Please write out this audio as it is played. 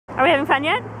you having fun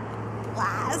yet?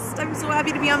 Blast! I'm so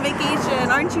happy to be on vacation,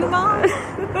 aren't you, Mom?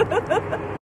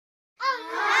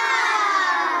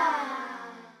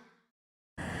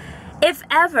 If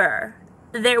ever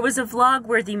there was a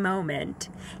vlog-worthy moment,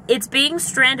 it's being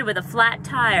stranded with a flat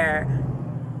tire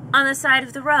on the side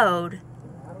of the road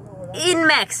in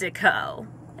Mexico.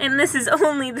 And this is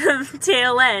only the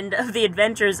tail end of the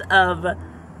adventures of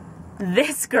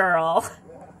this girl.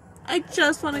 I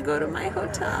just want to go to my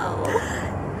hotel.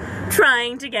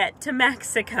 Trying to get to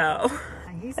Mexico.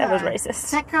 That was racist.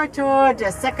 Secretario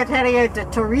de Secretario de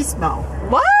Turismo.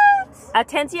 What?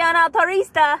 Atención al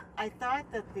turista. I thought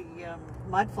that the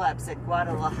mud flaps at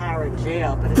Guadalajara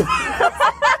jail, but it's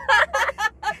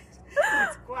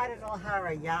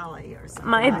Guadalajara Yali or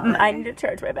something. I need to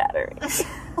charge my battery. I was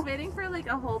waiting for like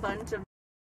a whole bunch of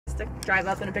to drive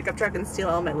up in a pickup truck and steal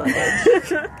all my luggage.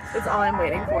 That's all I'm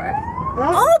waiting for.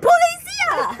 Oh,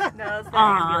 policia!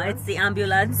 No, it's the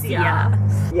ambulance. It's the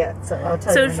ambulancia. Yeah, so I'll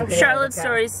tell you. So Charlotte's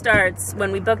story starts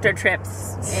when we booked our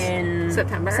trips in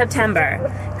September.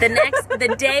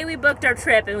 The day we booked our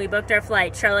trip and we booked our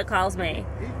flight, Charlotte calls me.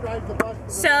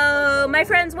 So my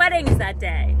friend's wedding is that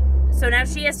day. So now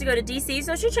she has to go to DC,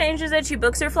 so she changes it. She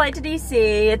books her flight to DC.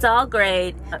 It's all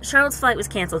great. Charlotte's flight was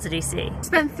canceled to DC.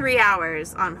 Spent 3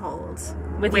 hours on hold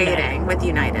With with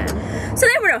United. So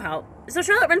they were no help. So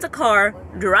Charlotte rents a car,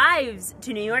 drives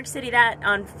to New York City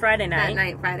on Friday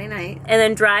night. Friday night. And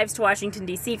then drives to Washington,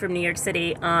 D.C. from New York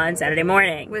City on Saturday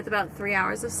morning. With about 3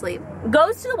 hours of sleep.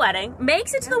 Goes to the wedding,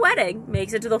 makes it to the wedding,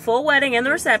 makes it to the full wedding and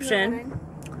the reception.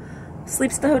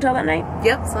 Sleeps at the hotel that night.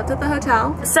 Yep, slept at the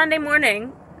hotel. Sunday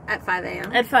morning. At 5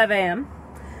 a.m. At 5 a.m.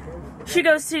 She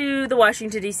goes to the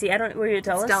Washington, D.C. Were you at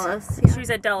Dulles? Dulles, yeah. She was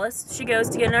at Dulles. She goes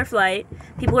to get in her flight.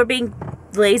 People were being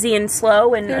lazy and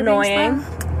slow and annoying.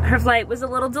 Her flight was a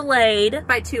little delayed.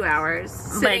 By 2 hours.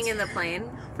 Sitting in the plane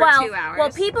for 2 hours.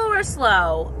 Well, people were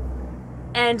slow.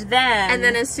 And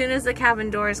then as soon as the cabin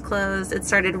doors closed, it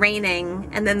started raining.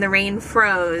 And then the rain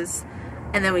froze.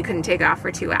 And then we couldn't take off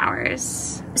for 2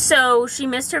 hours. So she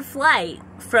missed her flight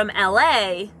from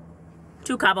L.A.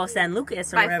 to Cabo San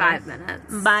Lucas or by whatever. 5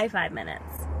 minutes. By 5 minutes.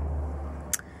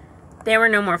 There were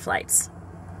no more flights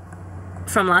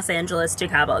from Los Angeles to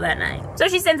Cabo that night. So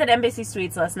she sent at Embassy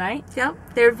Suites last night. Yep,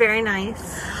 they're very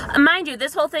nice. Mind you,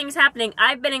 this whole thing's happening.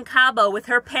 I've been in Cabo with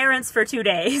her parents for 2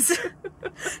 days.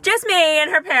 Just me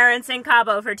and her parents in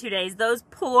Cabo for 2 days. Those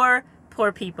poor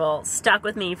people stuck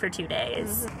with me for 2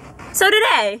 days. Mm-hmm. So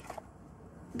today,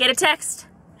 get a text.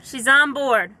 She's on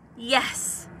board.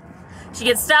 Yes. She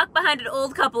gets stuck behind an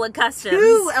old couple at customs.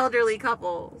 2 elderly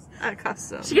couples at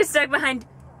customs. She gets stuck behind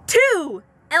 2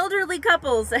 elderly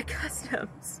couples at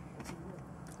customs.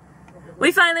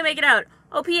 We finally make it out.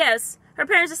 Oh, P.S. Her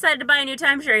parents decided to buy a new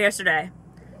timeshare yesterday.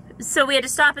 So we had to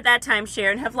stop at that timeshare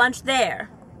and have lunch there.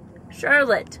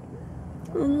 Charlotte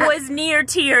was near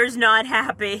tears, not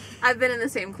happy. I've been in the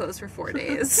same clothes for 4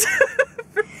 days.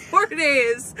 For 4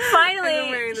 days.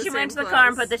 Finally, she went to the car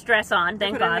and put this dress on,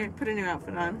 thank God. Put a new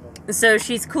outfit on. So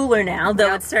she's cooler now,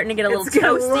 though it's starting to get a little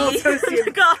toasty in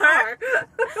the car.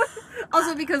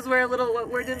 Also because we're a little, what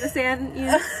word did the sand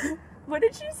use? What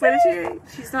did she say?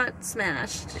 She's not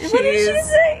smashed. What did she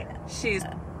say? She's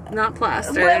not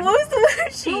plastered. What was the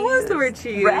word she used? What was the word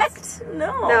she used? Wrecked?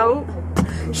 No. No.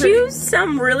 She used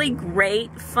some really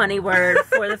great, funny word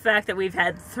for the fact that we've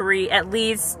had at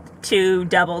least 2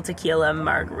 double tequila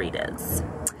margaritas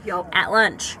at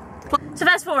lunch. So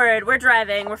fast forward, we're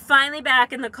driving. We're finally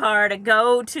back in the car to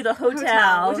go to the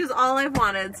hotel. Which is all I've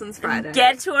wanted since Friday.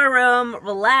 Get to our room,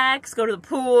 relax, go to the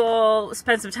pool,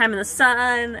 spend some time in the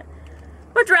sun.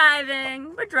 We're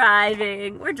driving. We're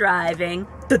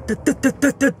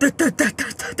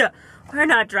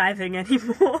not driving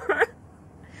anymore.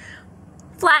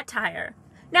 Flat tire.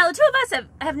 Now, the two of us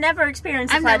have never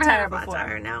experienced a flat tire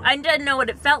before. No. I didn't know what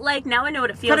it felt like. Now I know what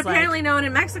it feels like. But apparently no one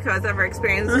in Mexico has ever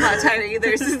experienced a flat tire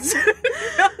either. Since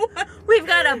We've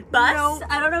got a bus. No.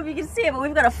 I don't know if you can see it, but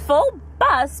we've got a full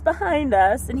bus behind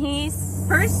us, and he's...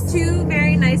 First 2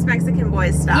 very nice Mexican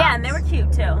boys stopped. Yeah, and they were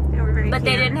cute, too. They were very cute. But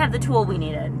they didn't have the tool we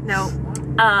needed. No.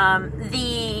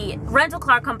 The rental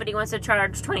car company wants to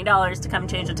charge $20 to come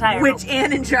change a tire. Which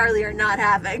Ann and Charlie are not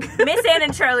having. Miss Ann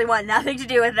and Charlie want nothing to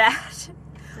do with that.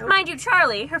 Nope. Mind you,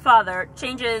 Charlie, her father,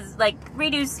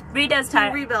 redoes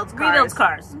tires. Rebuilds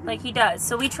cars. Like he does.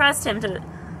 So we trust him to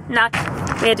not...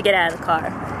 We had to get out of the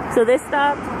car. So this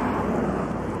stopped.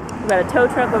 We've got a tow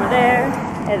truck over there,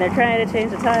 and they're trying to change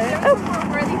the tire. Oh, more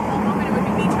worthy moment it would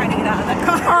be me trying to get out of that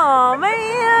car. Oh,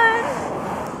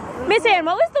 man. Miss Ann,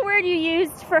 what was the word you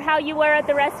used for how you were at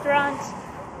the restaurant?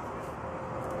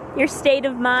 Your state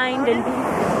of mind and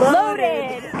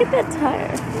loaded. Look at that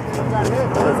tire.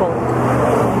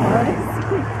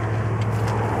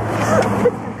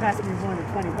 That cost me more than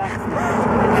 $20.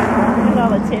 Look at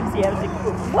all the tips you have to.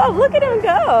 Whoa, look at him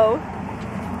go.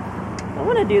 I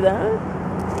want to do that.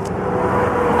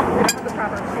 That's the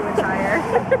proper shoe attire.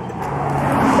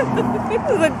 This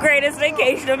is the greatest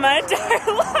vacation of my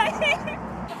entire life.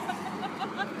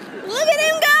 Look at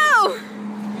him go.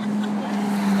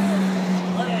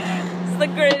 It's the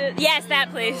greatest. Yes,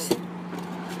 that please.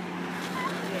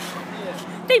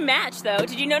 They match though.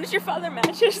 Did you notice your father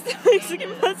matches the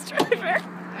Mexican bus driver?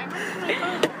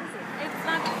 It's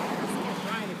not.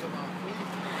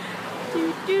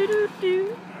 Do do do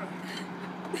do.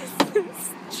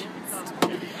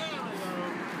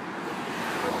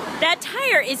 That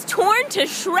tire is torn to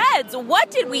shreds. What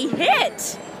did we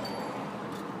hit?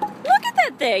 Look at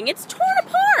that thing. It's torn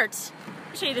apart.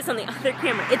 I'll show you this on the other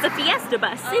camera. It's a Fiesta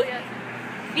bus. See? Oh, yes.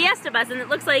 Fiesta bus, and it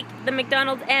looks like the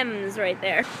McDonald's M's right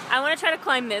there. I want to try to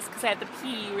climb this because I have to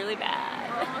pee really bad.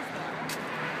 We're almost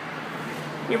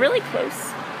there. You're really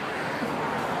close.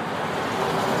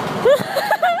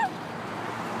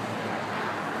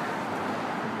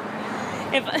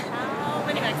 If How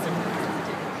many Mexican buses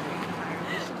did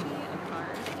we should be a car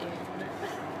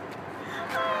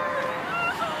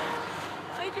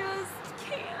I just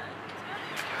can't.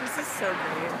 This is so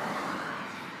great.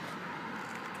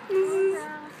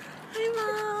 Hi,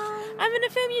 Mom. I'm gonna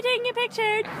film you taking a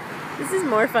picture. This is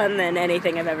more fun than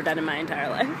anything I've ever done in my entire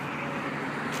life.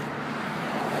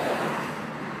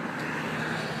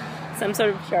 Some sort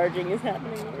of charging is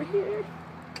happening over here.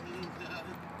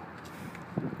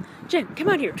 Jen, come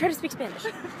out here. Try to speak Spanish.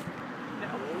 No.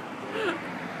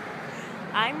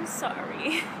 I'm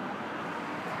sorry.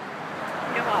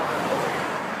 Come on.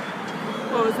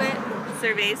 What was it?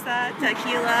 Cerveza,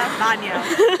 tequila,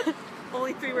 baño.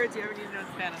 Only 3 words you ever need to know in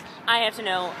Spanish. I have to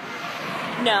know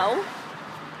no,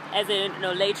 as in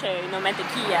no leche, no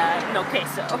mantequilla, no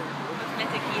queso.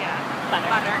 Mantequilla.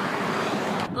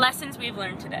 Butter. Lessons we've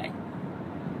learned today.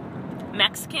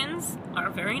 Mexicans are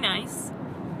very nice.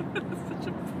 Such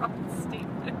a broad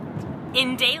statement.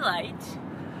 In daylight,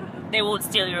 they won't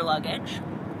steal your luggage.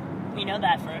 We know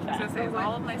that for a I was fact. gonna say, is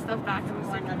all of my stuff back in the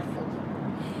second?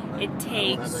 It Have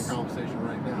takes that conversation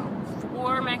right now.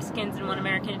 4 Mexicans and 1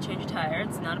 American to change a tire.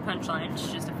 It's not a punchline,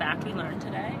 it's just a fact we learned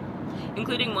today.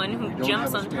 Including one who We don't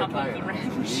jumps have a on spare top of tire the now, so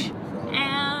wrench. so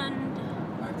And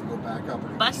I have to go back up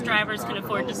and bus continue drivers the can proper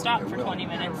afford to road, stop they for will. 20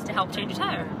 minutes to help change a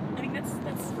tire. I think that's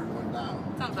Put one down.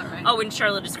 Sounds about right. oh, and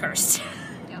Charlotte is cursed.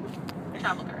 Yep.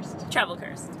 Travel cursed. Travel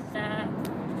cursed. I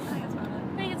think that's about it.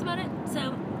 I think that's about it.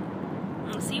 So,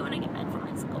 I'll see you when I get back from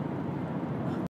my school.